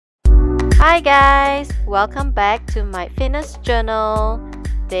Hi guys, welcome back to my fitness journal,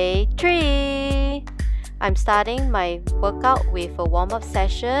 day 3. I'm starting my workout with a warm-up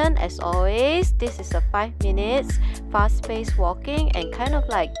session. As always, this is a 5 minutes fast-paced walking and kind of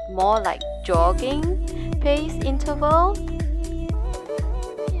like more like jogging pace interval.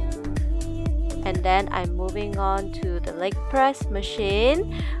 And then I'm moving on to the leg press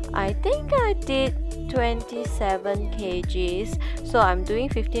machine. I think I did 27 kgs, so I'm doing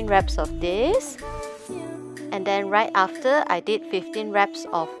 15 reps of this. And then right after, I did 15 reps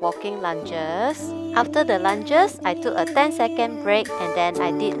of walking lunges. After the lunges, I took a 10-second break and then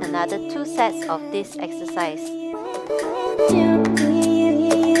I did another 2 sets of this exercise.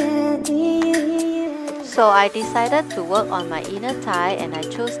 So I decided to work on my inner thigh and I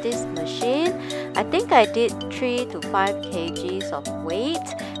chose this machine. I think I did 3 to 5 kgs of weight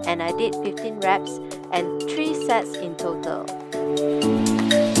and I did 15 reps and 3 sets in total.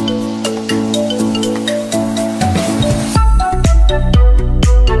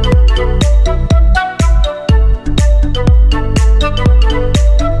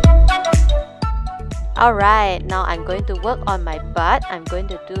 Alright, now I'm going to work on my butt. I'm going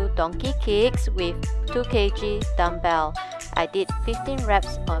to do donkey kicks with 2 kg dumbbell. I did 15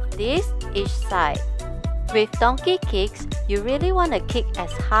 reps of this each side. With donkey kicks, you really want to kick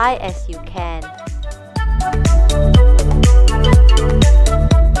as high as you can.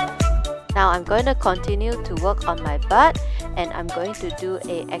 Now I'm going to continue to work on my butt and I'm going to do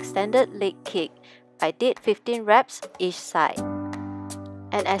an extended leg kick. I did 15 reps each side.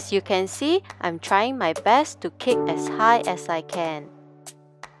 And as you can see, I'm trying my best to kick as high as I can.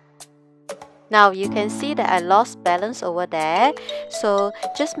 Now you can see that I lost balance over there. So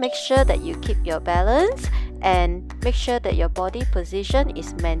just make sure that you keep your balance and make sure that your body position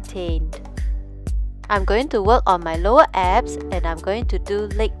is maintained. I'm going to work on my lower abs and I'm going to do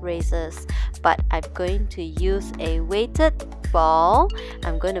leg raises. But I'm going to use a weighted ball.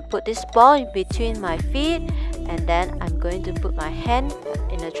 I'm going to put this ball in between my feet and then I'm going to put my hand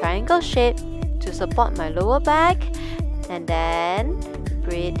in a triangle shape to support my lower back, and then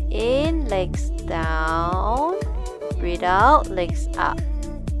breathe in, legs down, breathe out, legs up.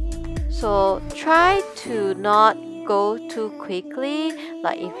 So try to not go too quickly.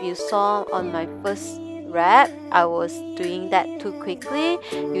 Like if you saw on my first rep, I was doing that too quickly.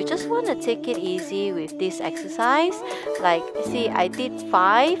 You just want to take it easy with this exercise. Like see, I did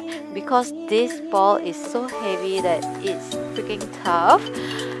 5 because this ball is so heavy that it's freaking tough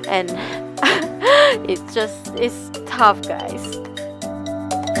and it's tough, guys.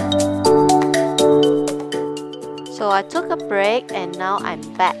 So I took a break and now I'm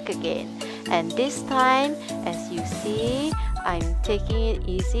back again. And this time, as you see, I'm taking it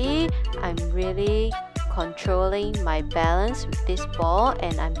easy. I'm really controlling my balance with this ball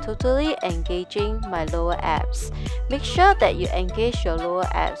and I'm totally engaging my lower abs. Make sure that you engage your lower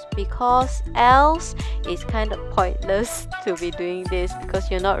abs because else it's kind of pointless to be doing this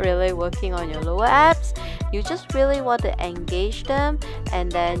because you're not really working on your lower abs. You just really want to engage them and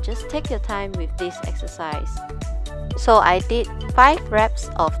then just take your time with this exercise. So I did 5 reps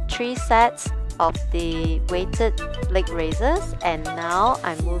of 3 sets of the weighted leg raises and now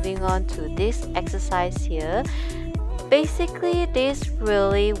I'm moving on to this exercise here. Basically, this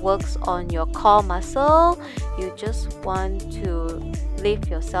really works on your core muscle. You just want to lift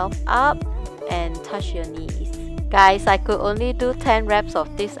yourself up and touch your knees. Guys, I could only do 10 reps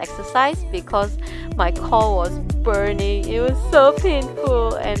of this exercise because my core was burning. It was so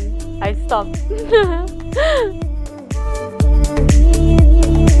painful and I stopped.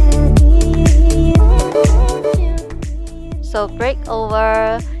 So break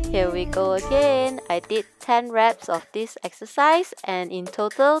over, here we go again. I did 10 reps of this exercise and in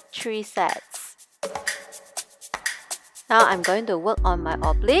total 3 sets. Now I'm going to work on my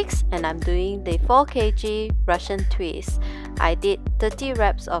obliques and I'm doing the 4 kg Russian twist. I did 30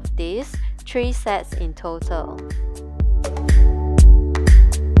 reps of this, 3 sets in total.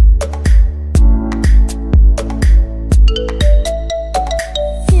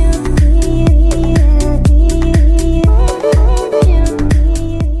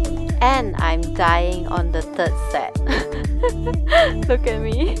 And I'm dying on the 3rd set. Look at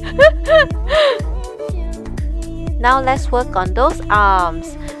me. Now let's work on those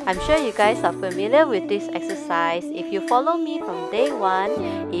arms. I'm sure you guys are familiar with this exercise if you follow me from day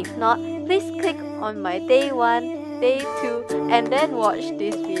 1. If not, please click on my day 1, day 2 and then watch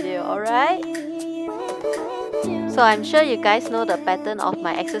this video, alright? So I'm sure you guys know the pattern of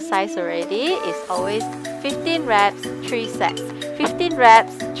my exercise already. It's always 15 reps, 3 sets. 15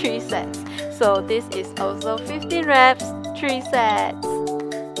 reps, 3 sets. So this is also 15 reps, 3 sets.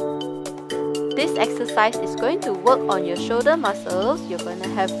 this exercise is going to work on your shoulder muscles. You're going to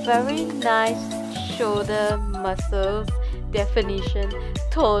have very nice shoulder muscles definition,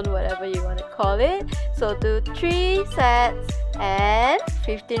 tone, whatever you want to call it. So do 3 sets and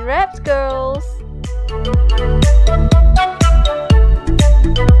 15 reps, girls.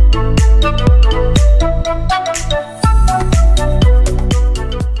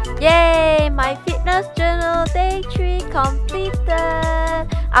 Yay! My fitness journal day 3 completed.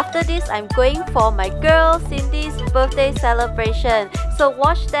 After this, I'm going for my girl Cindy's birthday celebration. So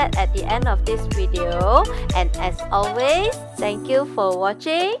watch that at the end of this video. And as always, thank you for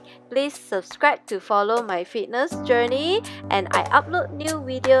watching. Please subscribe to follow my fitness journey. And I upload new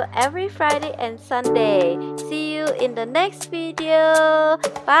video every Friday and Sunday. See you in the next video.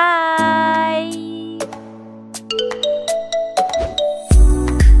 Bye!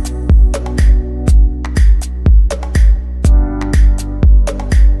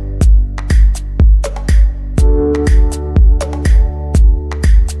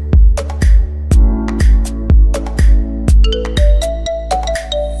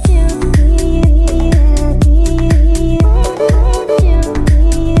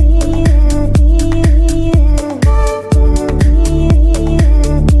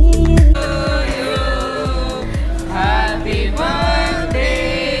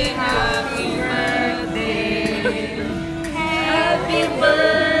 Happy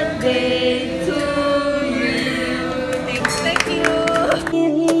birthday